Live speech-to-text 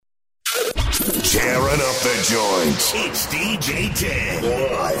Tearing up the joint. It's DJ Ting.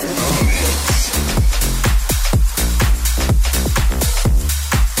 Live in the mix.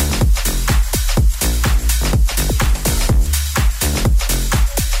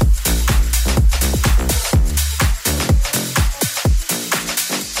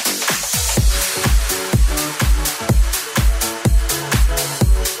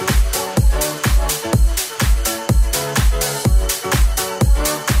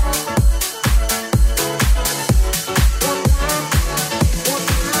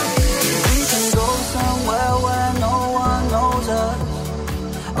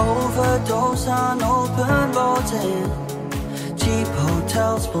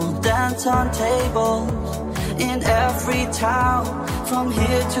 On tables in every town from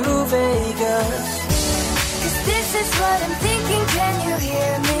here to Vegas. 'Cause this is what I'm thinking, can you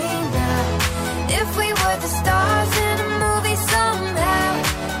hear me now? If we were the stars in a movie somehow,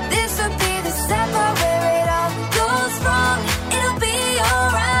 this would be the step where it all goes wrong. It'll be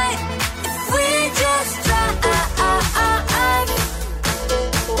alright if we just try.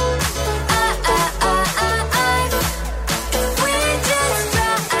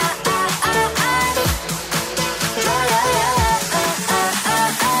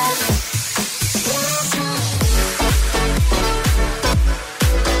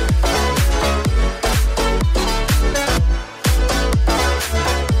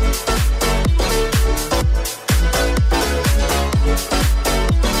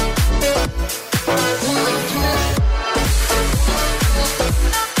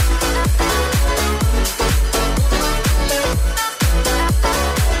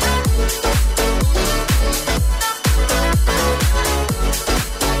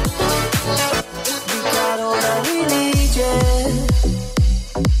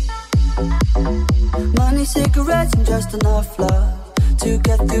 Cigarettes and just enough love to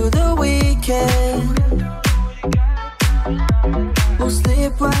get through the weekend. We'll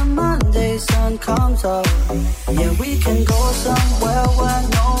sleep when Monday sun comes up. Yeah, we can go somewhere where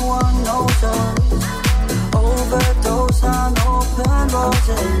no one knows us. Overdose on open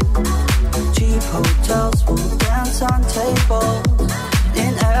roses. Cheap hotels will dance on tables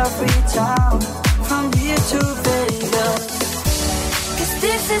in every town from here to Vegas.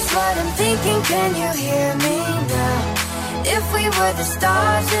 This is what I'm thinking, can you hear me now? If we were the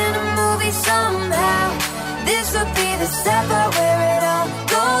stars in a movie somehow, this would be the step where it all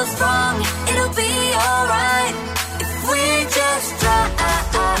goes wrong. It'll be alright if we just try.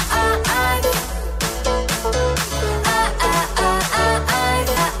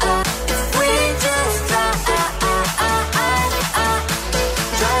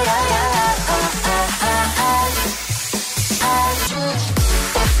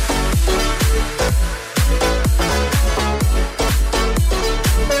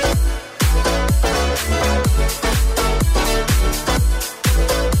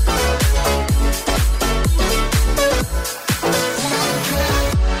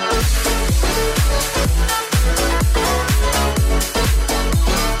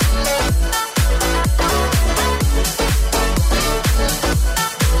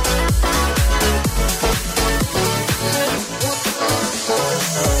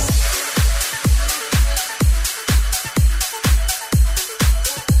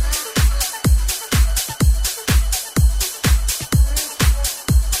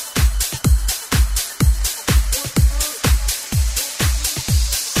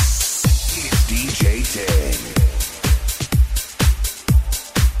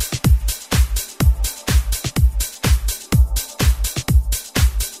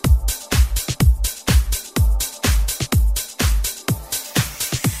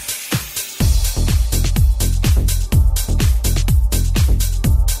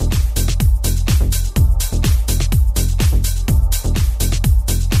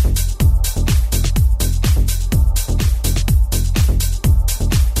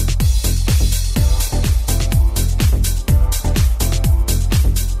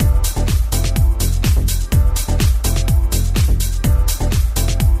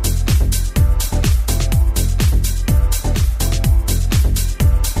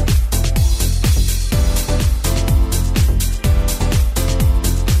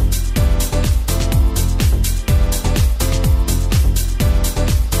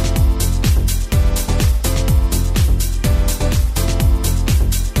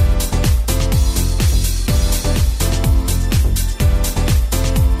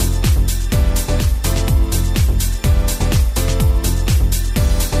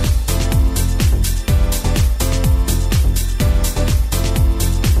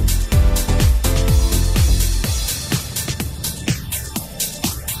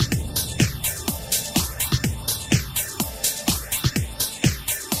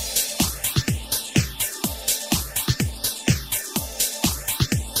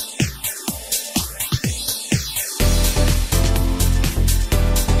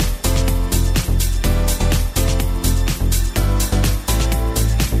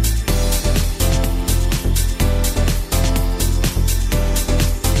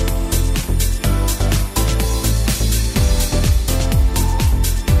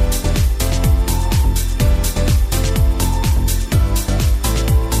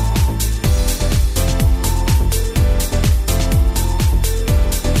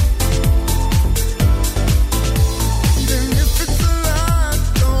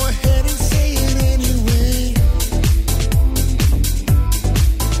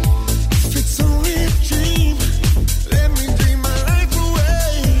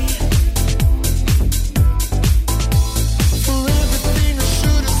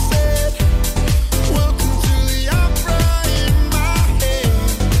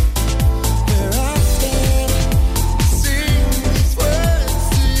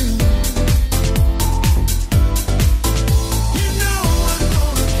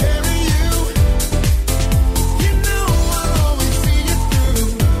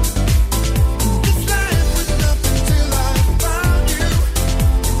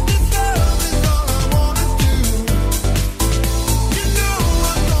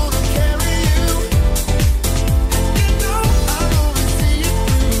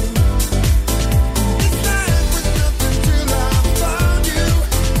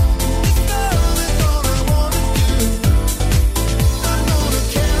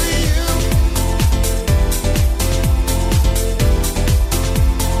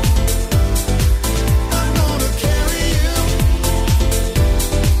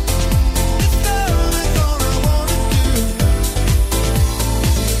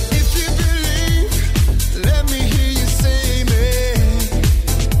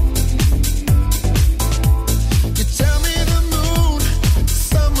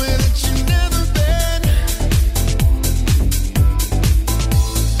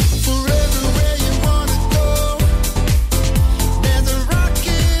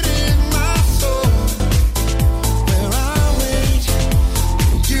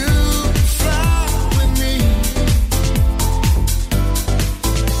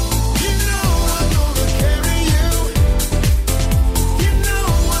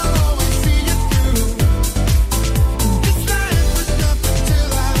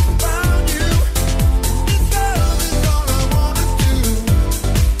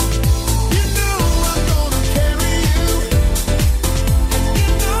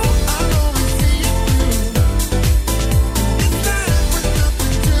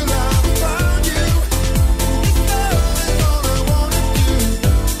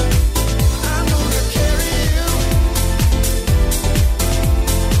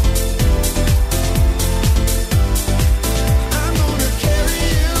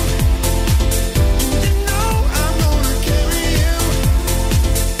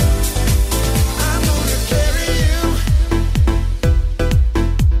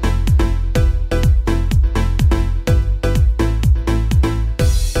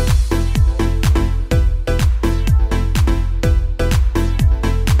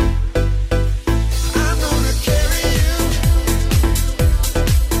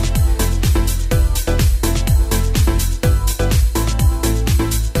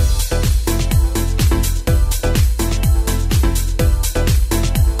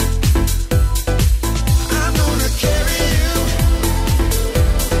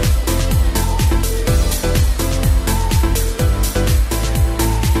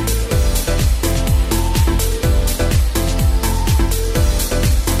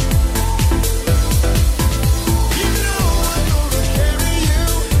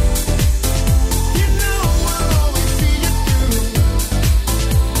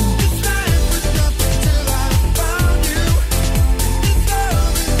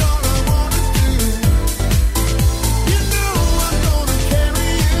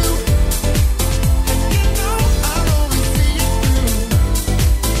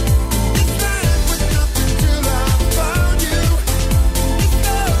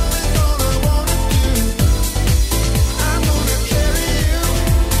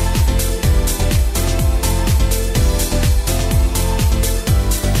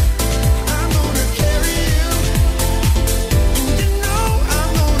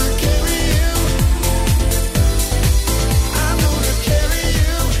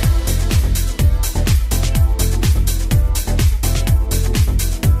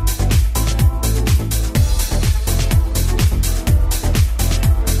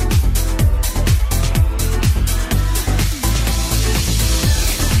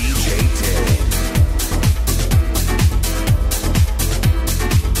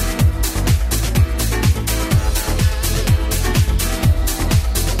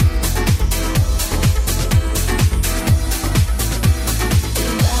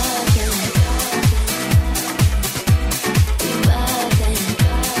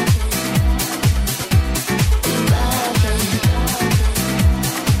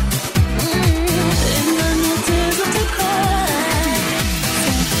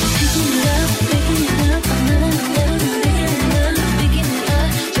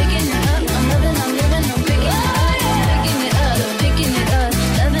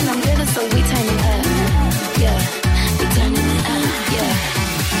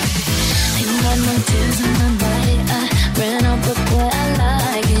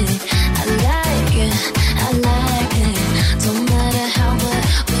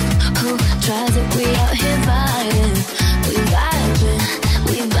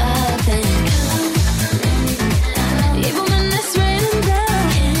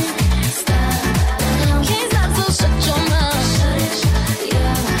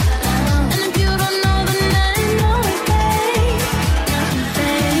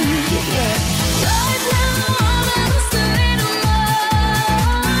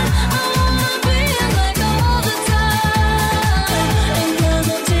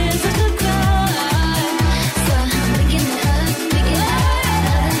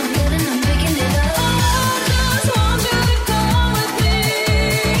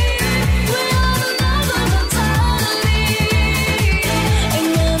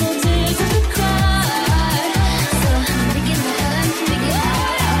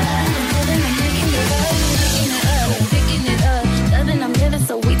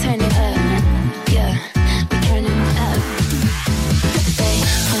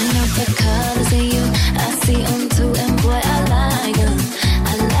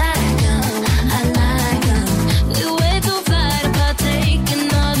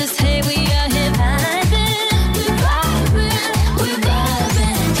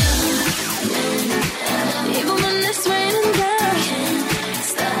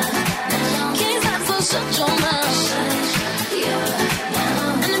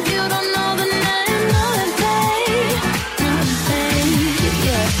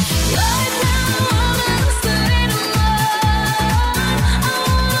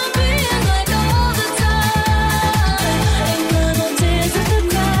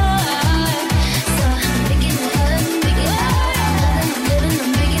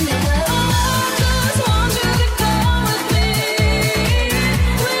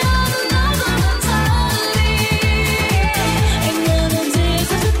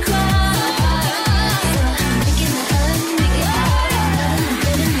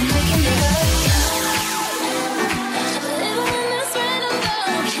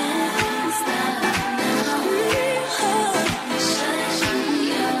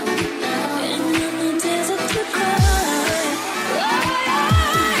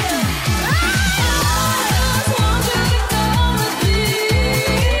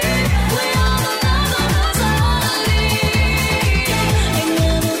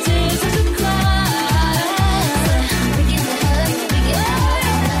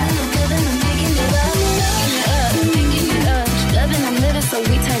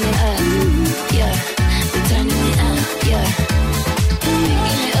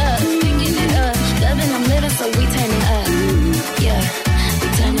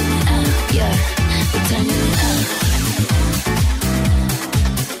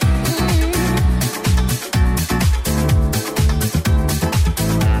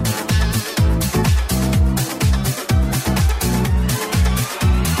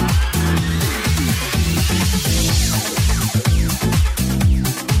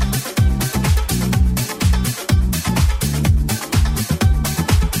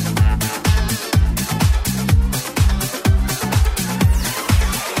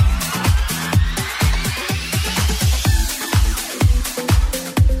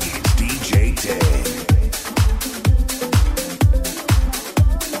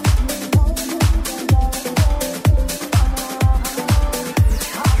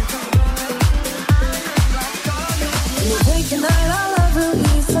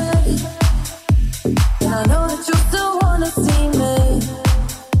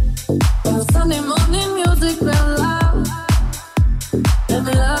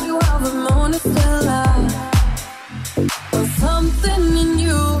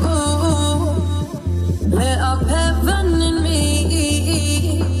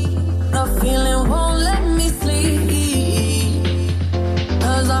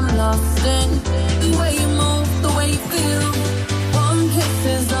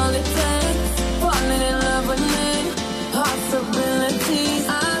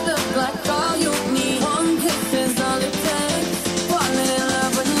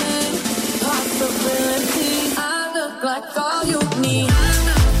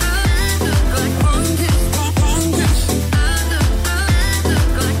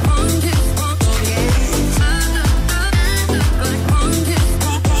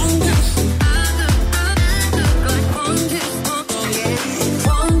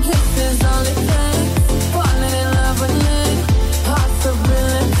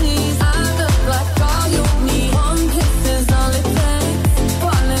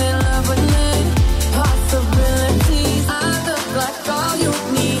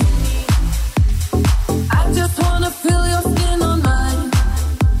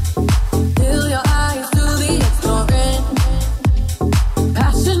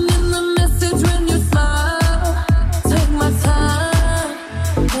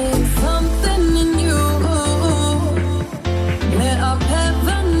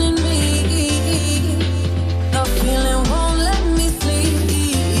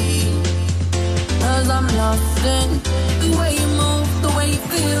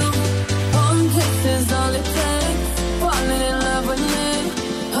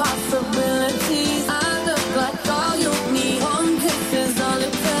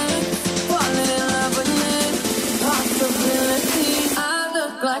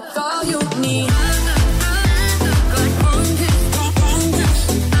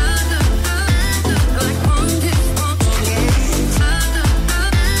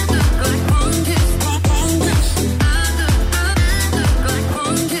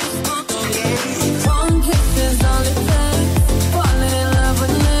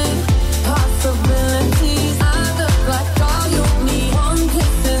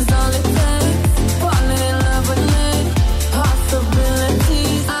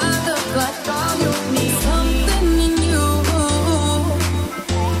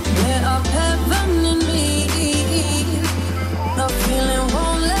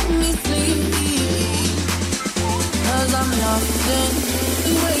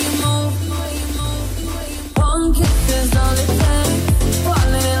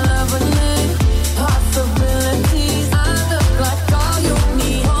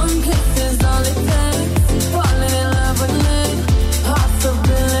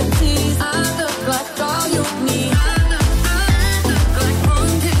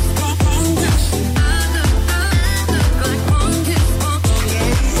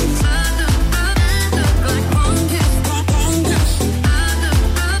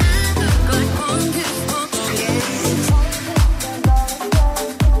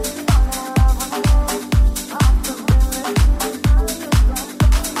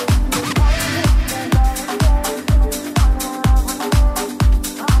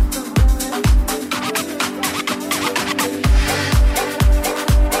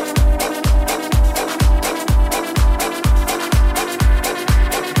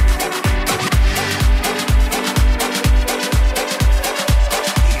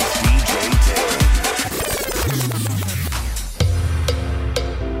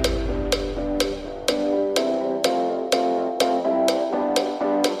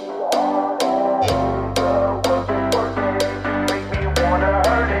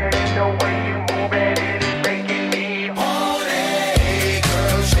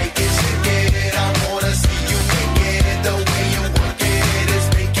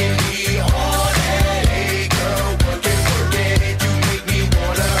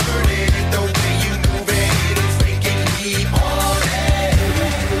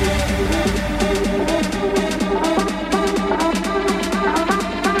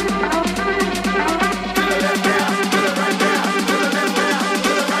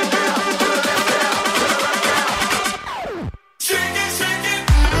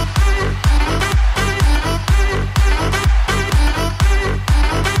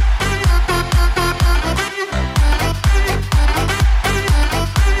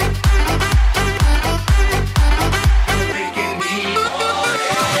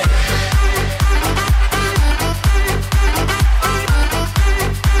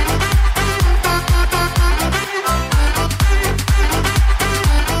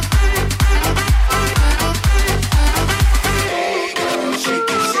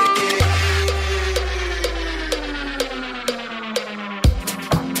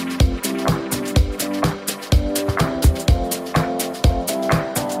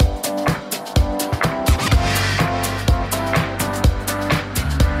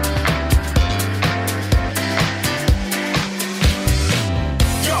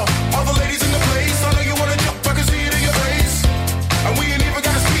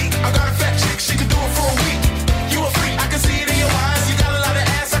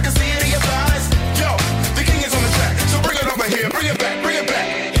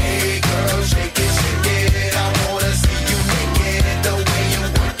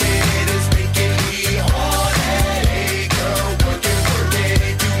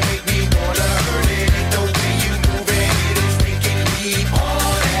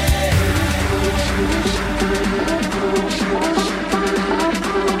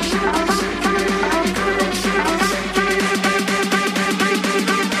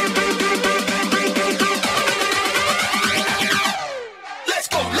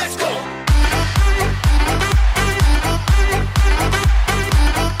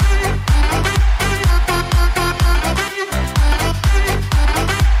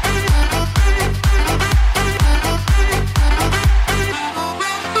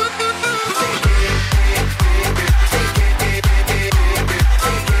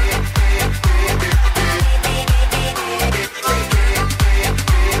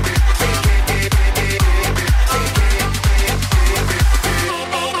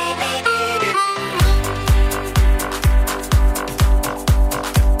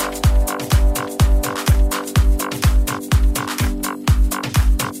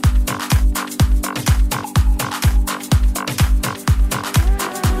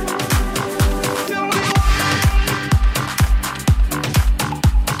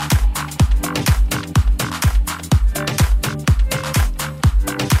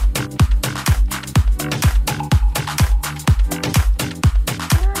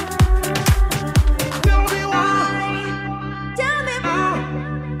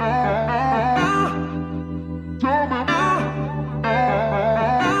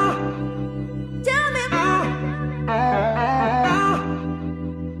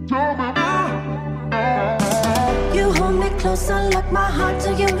 closer, lock my heart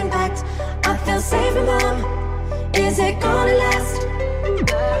to your impact. I feel safe and warm. Is it gonna last?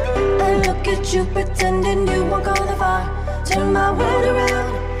 I look at you pretending you won't go that far. Turn my world around.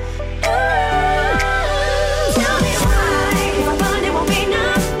 Tell me why.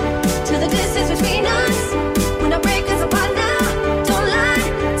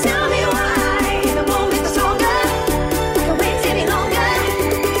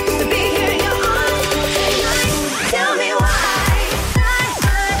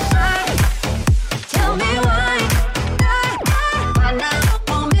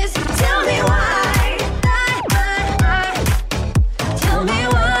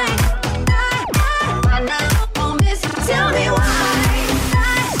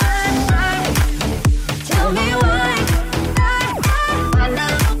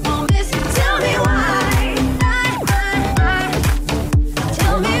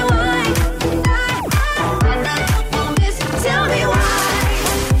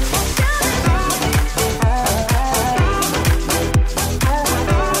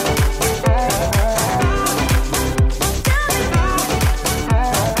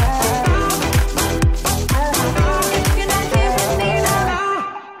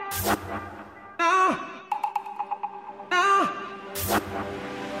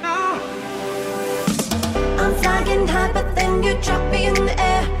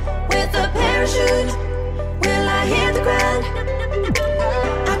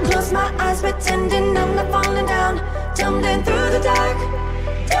 tumbling through the dark.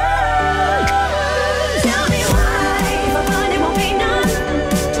 Tell me why, if I find it won't be none.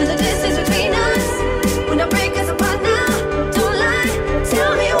 To the distance between us, when I break us apart now. Don't lie,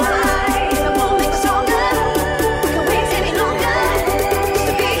 tell me why, it won't make us stronger. We can wait any longer, just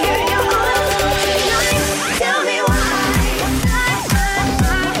to be here in your arms tonight. Tell me why.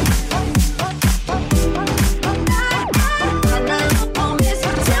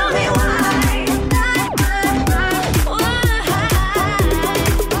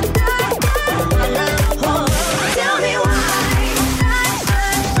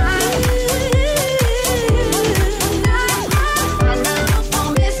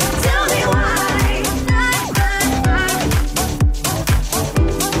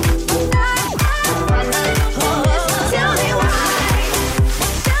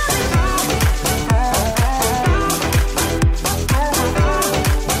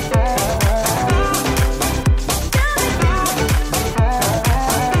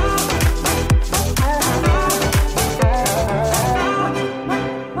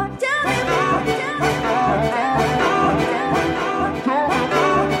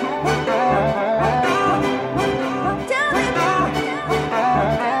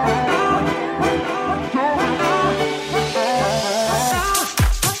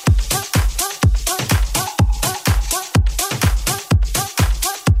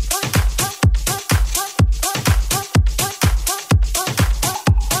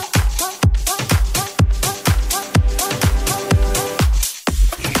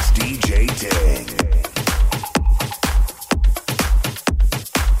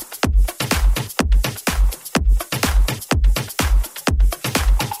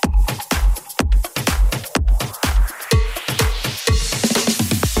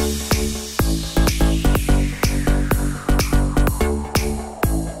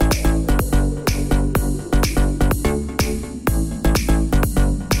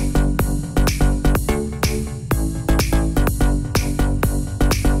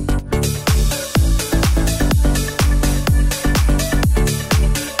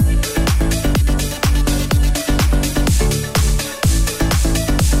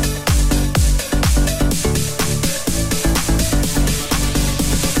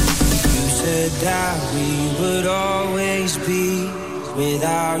 That we would always be.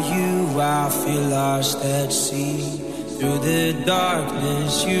 Without you, I feel lost at sea. Through the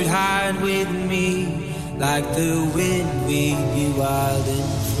darkness, you'd hide with me. Like the wind, we'd be wild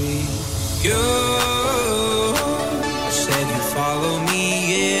and free. You said you'd follow me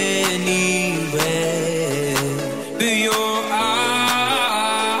anywhere. But your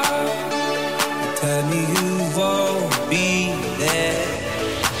eyes tell me you won't be there.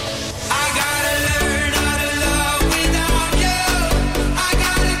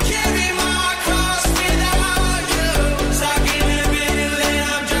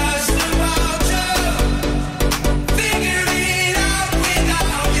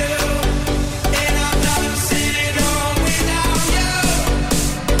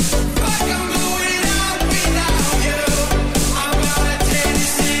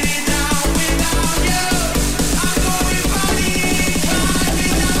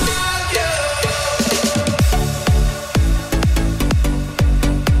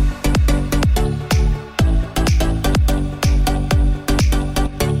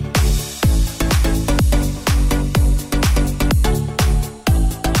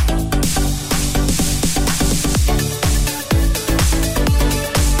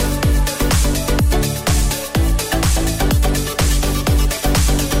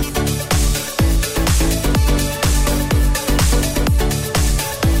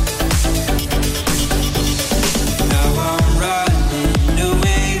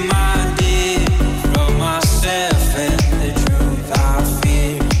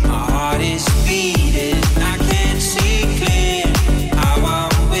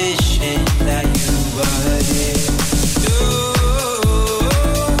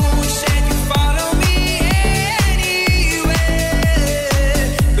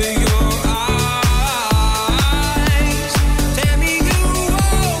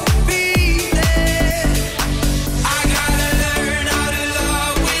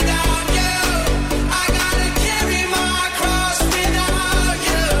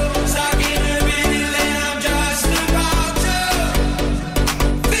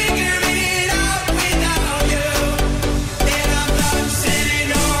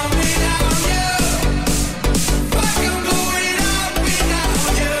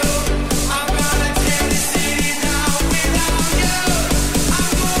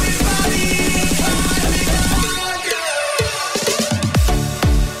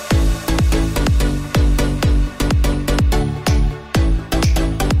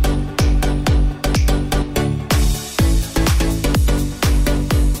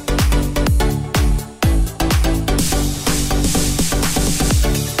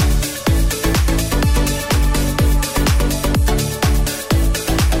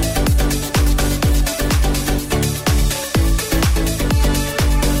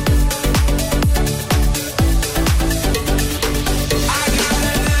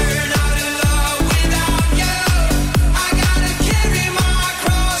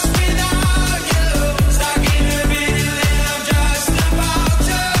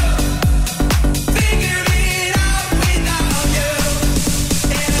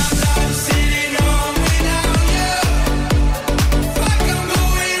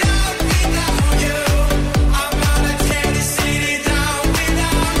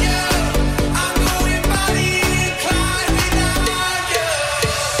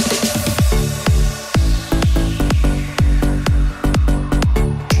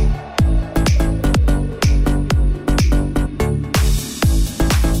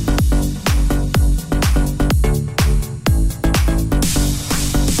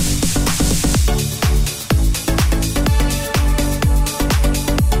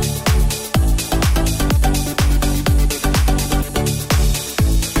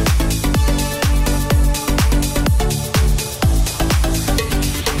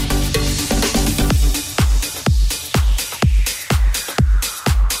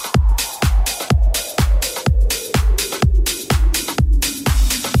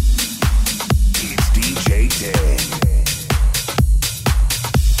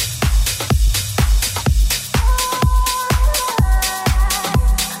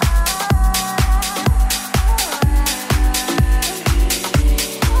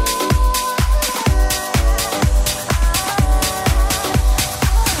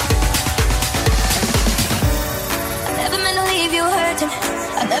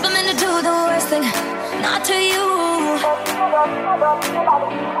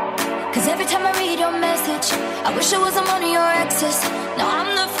 Cause every time I read your message, I wish I wasn't one of your exes. Now I'm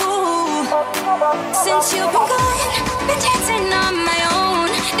the fool. Since you've been gone, been dancing on my own.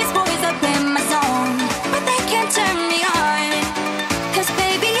 These boys up in my zone, but they can't turn me on. Cause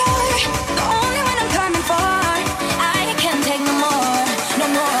baby, you're the only one I'm coming for. I can't take no more, no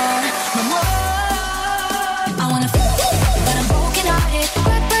more, no more. I wanna but I'm broken hearted.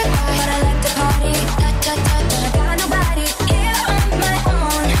 But I like to party. But I got nobody here on my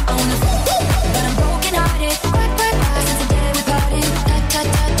own. I wanna but I'm broken hearted. Since the day we parted. But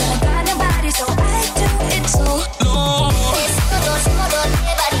I got nobody, so I do it too. It's todo,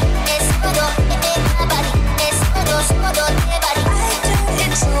 everybody. It's todo, everybody. It's todo, everybody. I do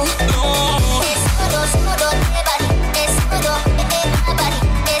it too. It's todo, everybody. It's todo, everybody.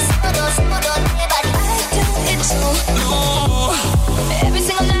 It's todo, everybody. I do it too. Every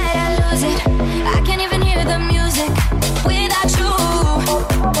single night I lose it. I can't even hear the music without you.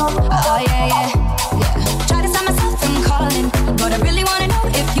 Oh yeah, yeah, yeah. Try to stop myself from calling, but I really wanna know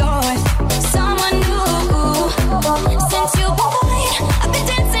if you're someone new. Since you've been gone, I've been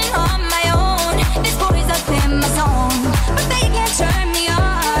dancing on my own. These boys up in my zone, but they can't turn me on.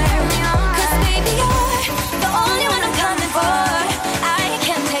 Cause baby, you're the only one I'm coming for. I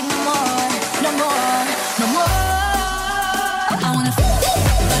can't take no more, no more, no more. I wanna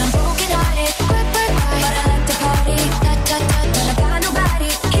but I'm broken hearted. But I like to party. But I got nobody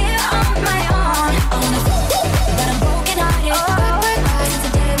here on my own. I wanna but I'm broken hearted. Since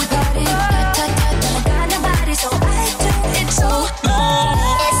the day we parted. But I got nobody, so I do it too.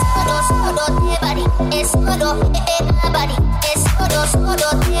 It's todo, everybody. It's todo, everybody. It's todo,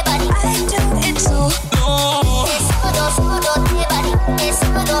 everybody. I do it too. It's todo, everybody. It's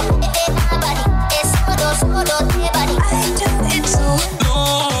todo, everybody. It's todo, everybody. I do it too.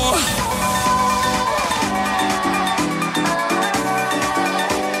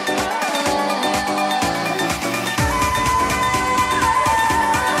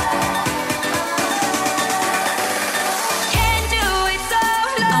 Can't do it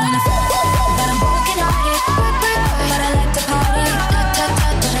solo. I wanna but I'm broken hearted. But I like to party.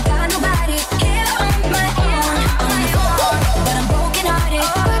 But I got nobody here on my own. I wanna but I'm broken hearted.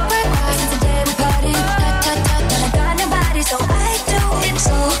 Since the day we parted. But I got nobody, so I do it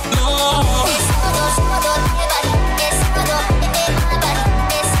too.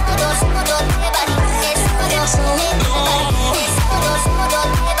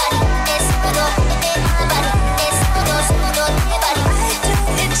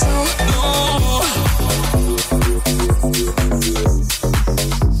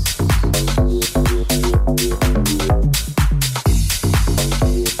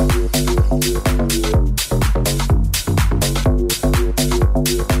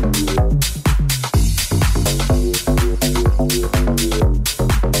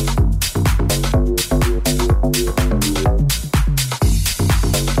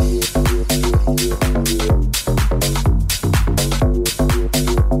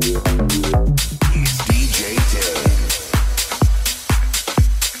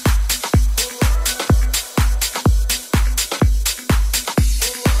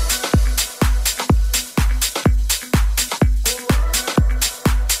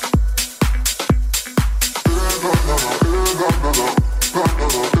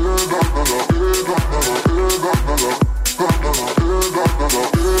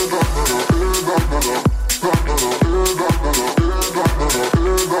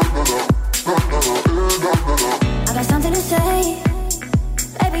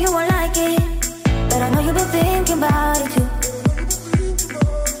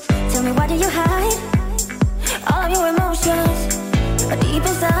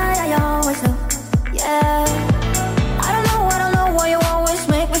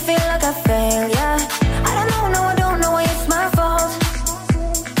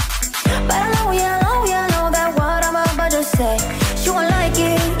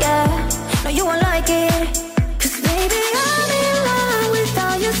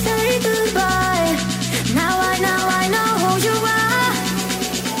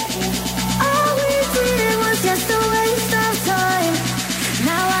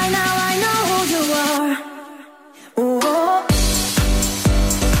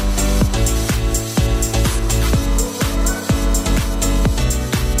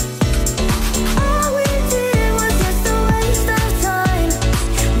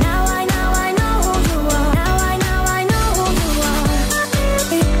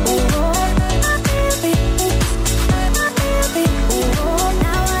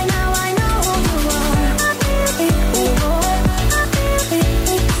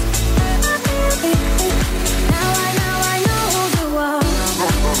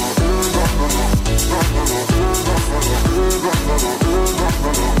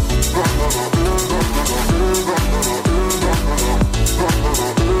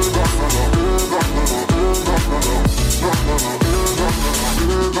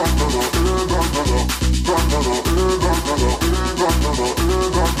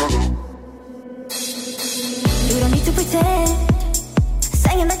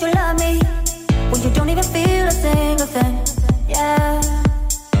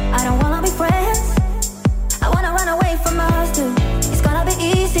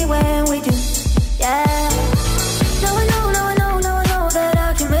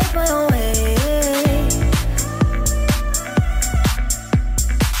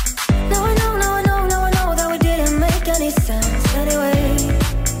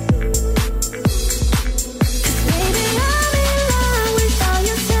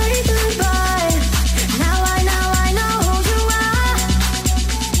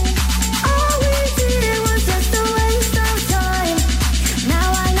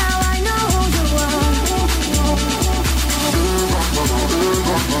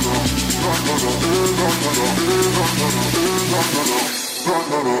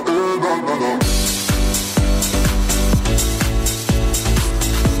 Now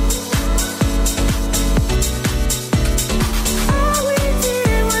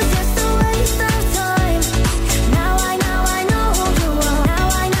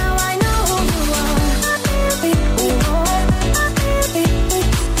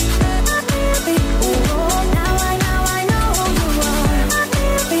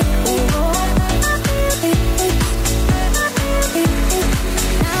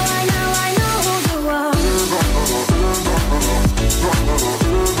I know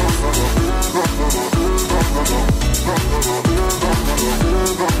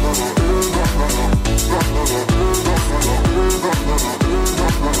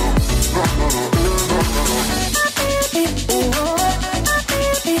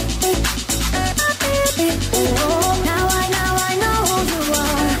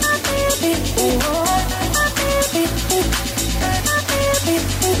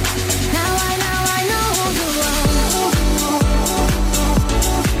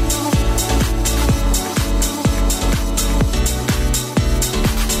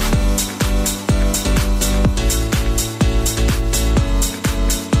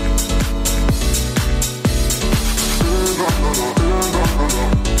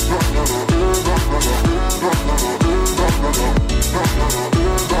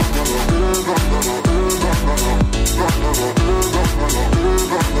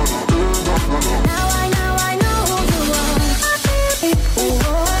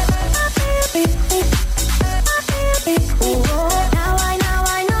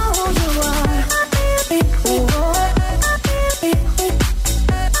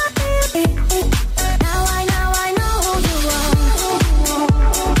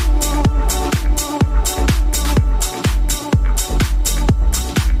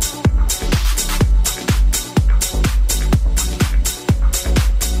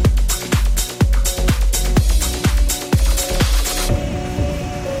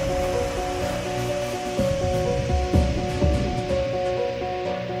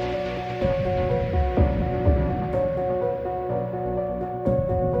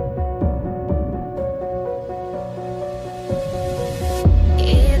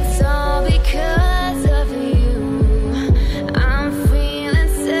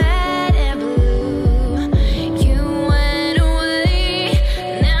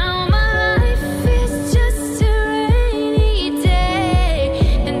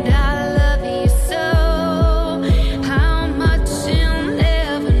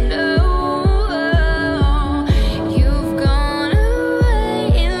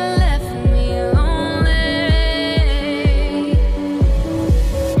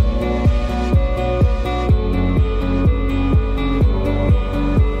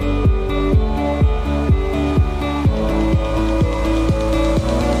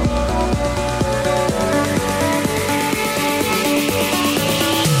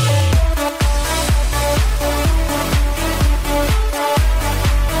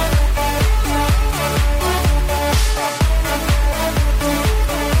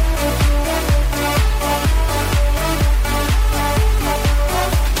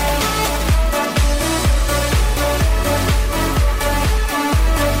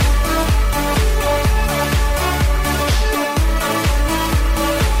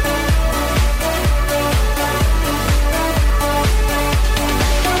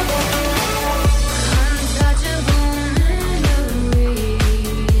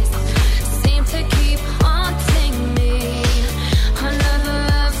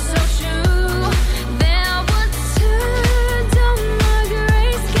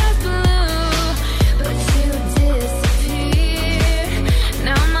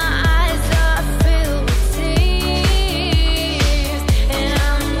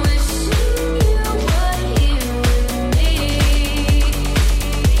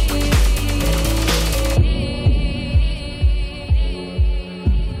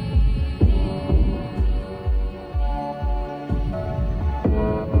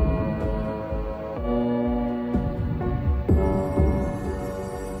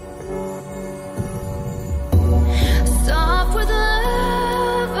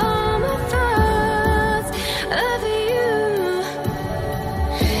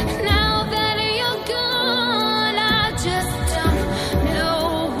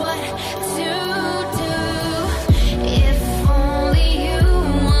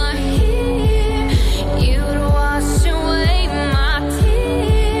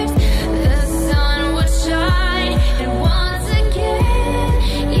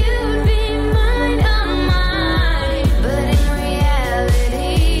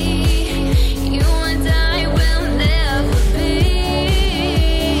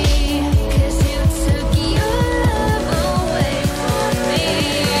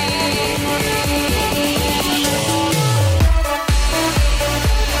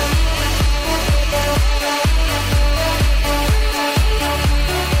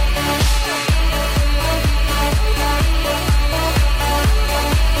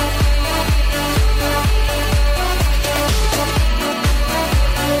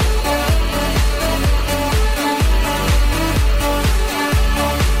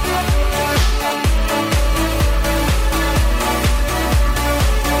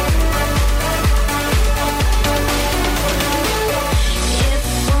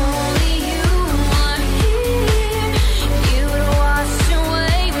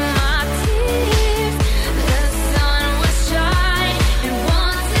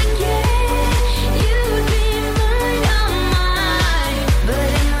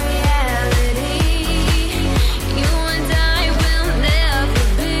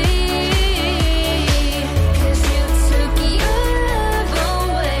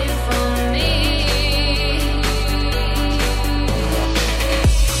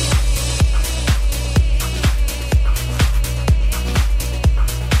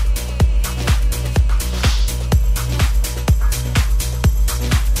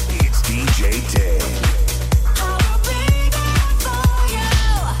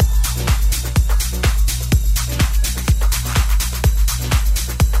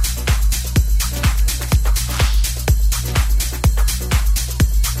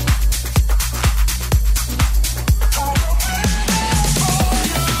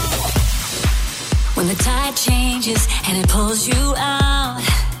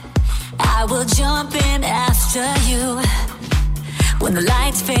When the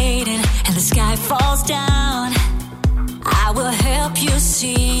lights fading and the sky falls down, I will help you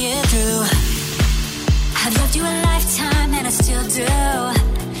see it through. I've loved you a lifetime and I still do.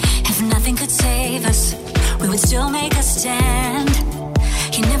 If nothing could save us, we would still make a stand.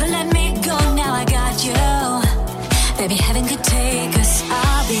 You never let me go, now I got you. Baby, heaven could take us,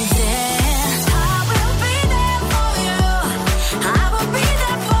 I'll be there. I will be there for you. I will be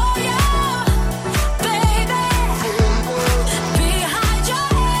there for you, baby. Behind your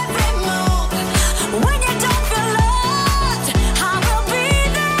every move. When you don't feel loved, I will be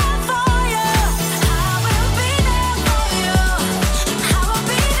there for you. I will be there for you. I will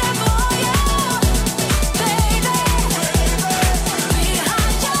be there for you, baby.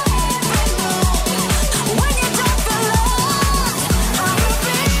 Behind your every move. When you don't feel loved, I will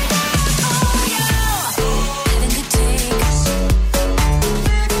be there for you. Heaven could take us.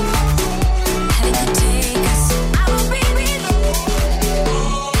 Heaven could take us. I will be there.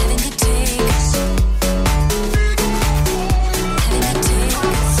 Heaven could take us. Heaven could take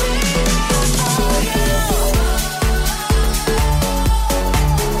us for you.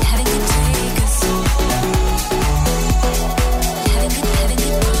 Heaven could take us.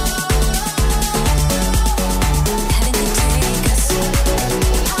 Heaven could take us.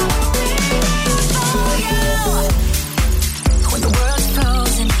 For you. When the world's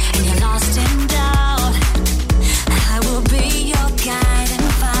frozen and you're lost in doubt, I will be your guiding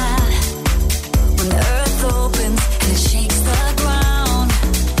fire. When the earth opens and it shakes the ground,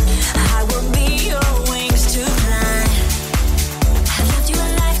 I will be your wings to fly. I've loved you a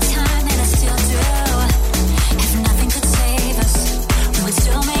lifetime and I still do. If nothing could save us, we would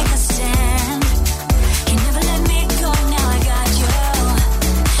still make a stand. You never let me go, now I got you.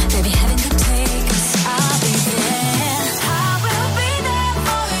 Baby, heaven could take us, I'll be there. I will be there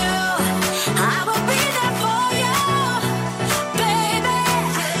for you. I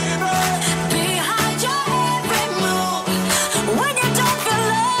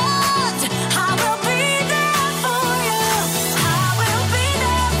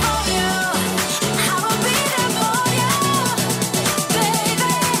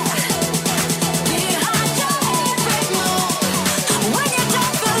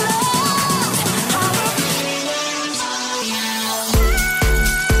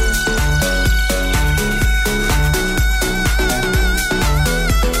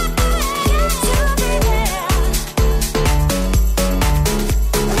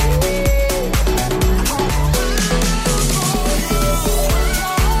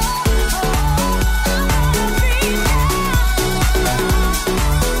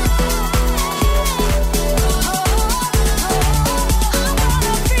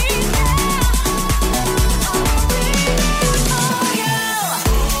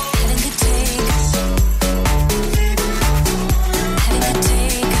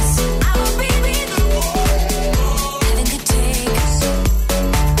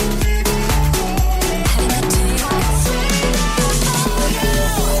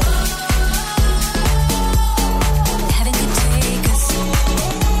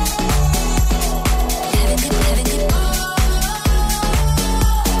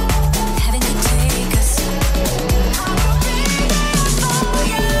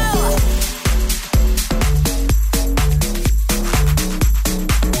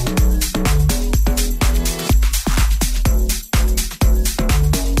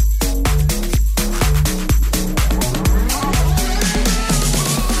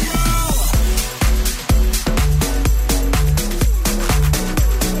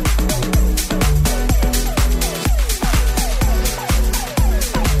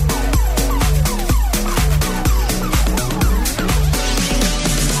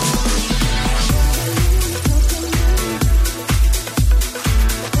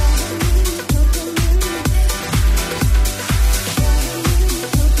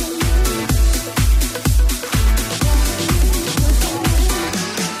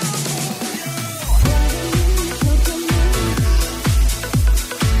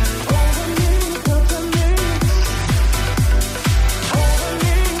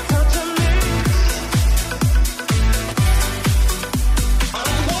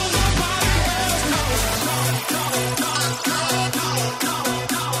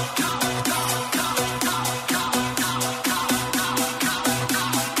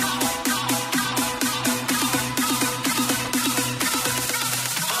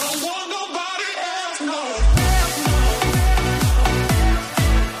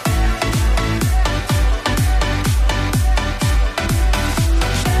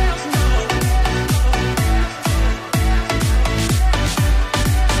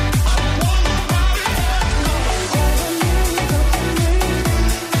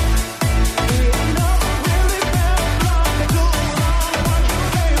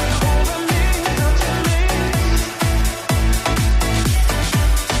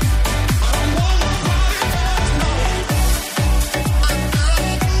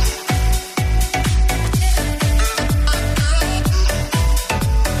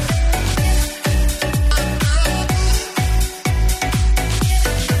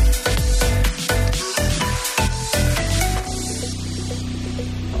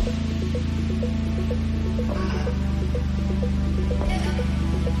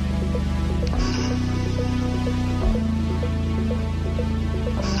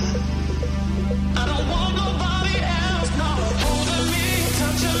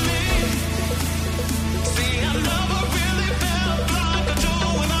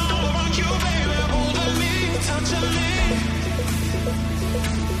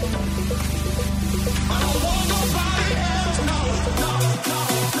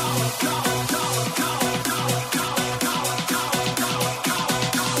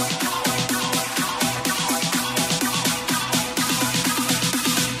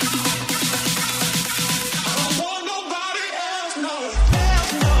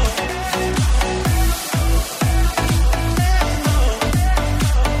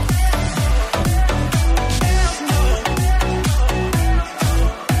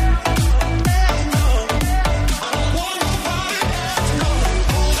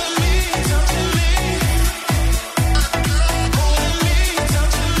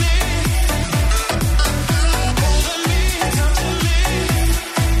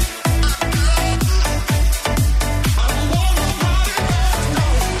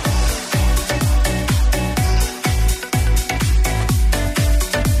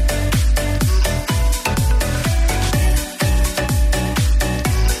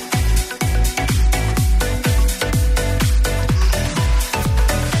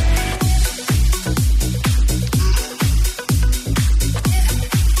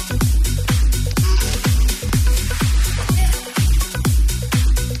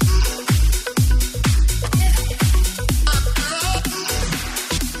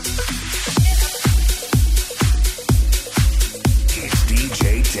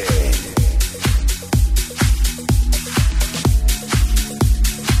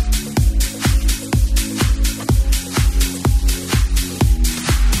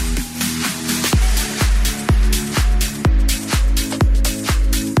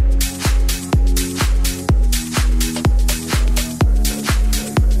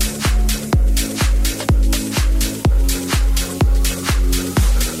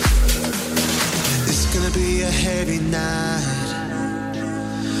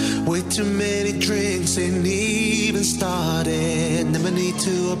Too many drinks ain't even started. Never need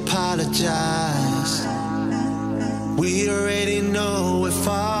to apologize. We already know we're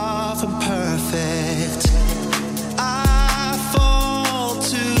far from perfect. I fall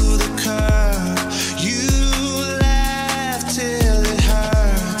to the curb. You laugh till it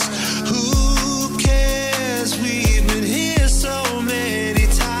hurts. Who cares? We've been here so many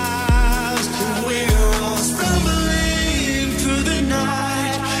times. We're all stumbling through the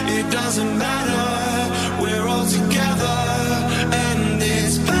night. It doesn't matter, we're all together, and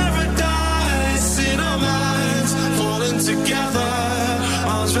it's paradise in our minds, falling together,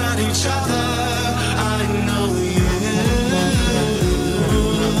 arms around each other. I know you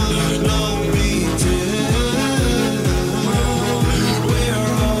know me too. We're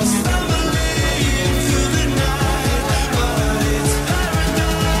all stumbling through the night, but it's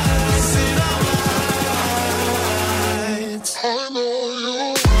paradise in our minds. I know you.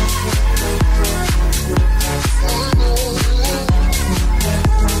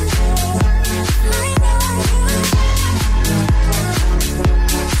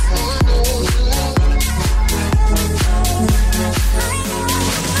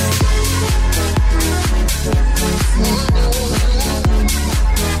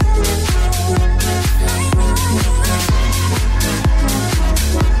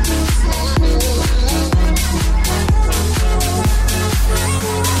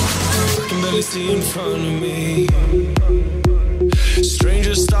 See in front of me,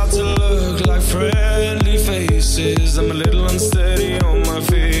 strangers start to look like friendly faces. I'm a little unsteady on my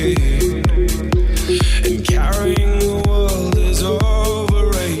feet, and carrying the world is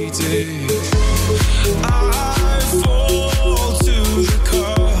overrated. I fall to the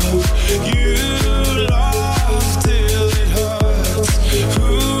curb. You laugh till it hurts. Who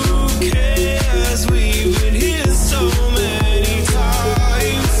cares? We've been here so many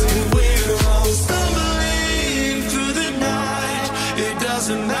times. Stumbling through the night, it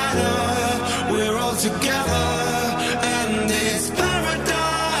doesn't matter, we're all together, and it's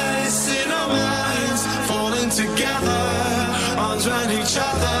paradise in our minds, falling together, arms around each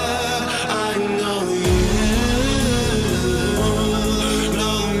other. I know you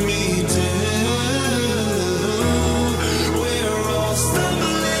know me too. We're all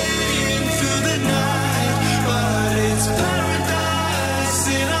stumbling through the night, but it's paradise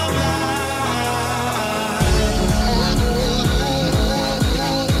in our minds.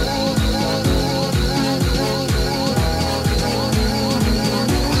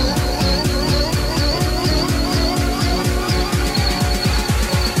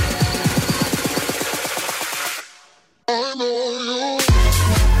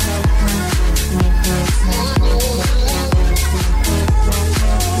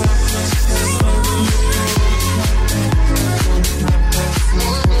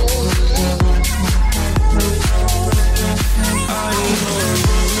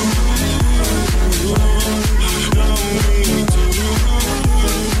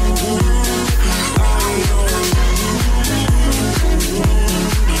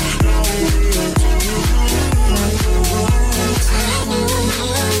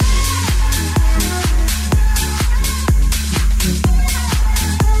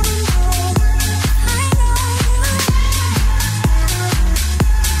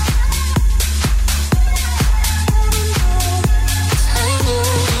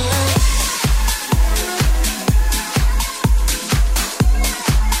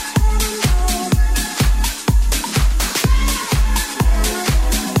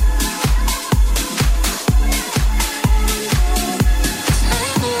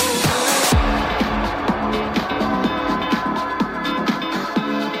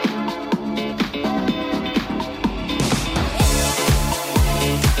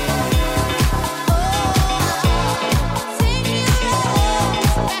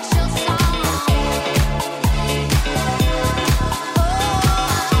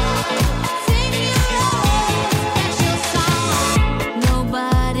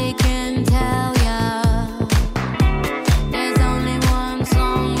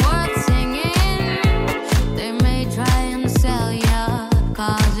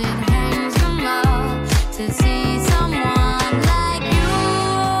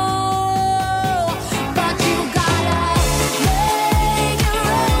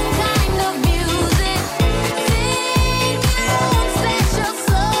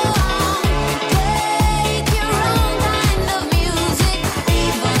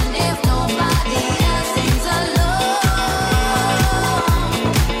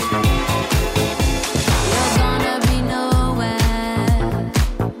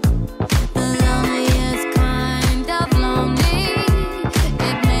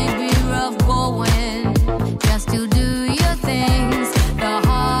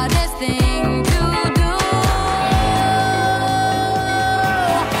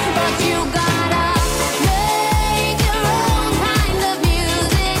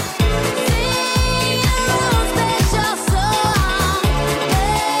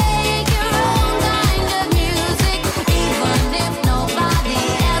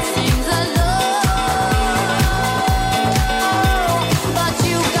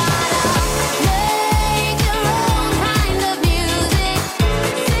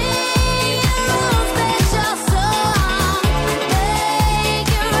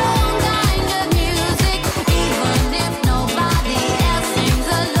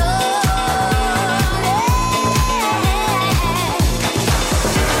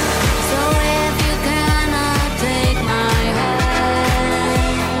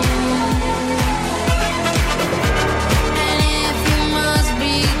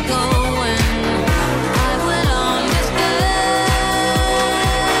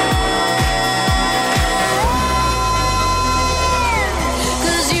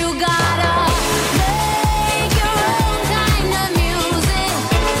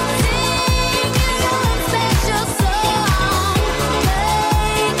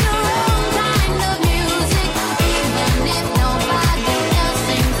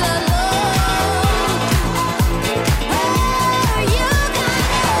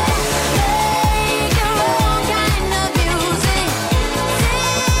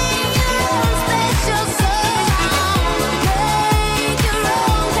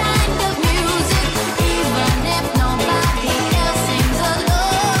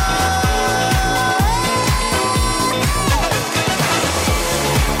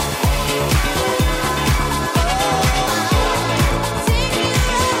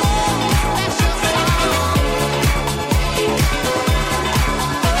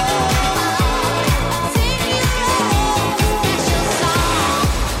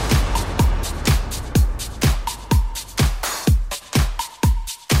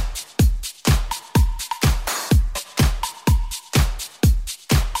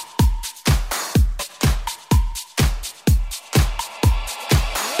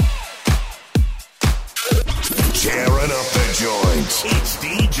 Tearing up the joint. It's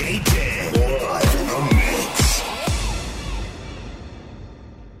DJ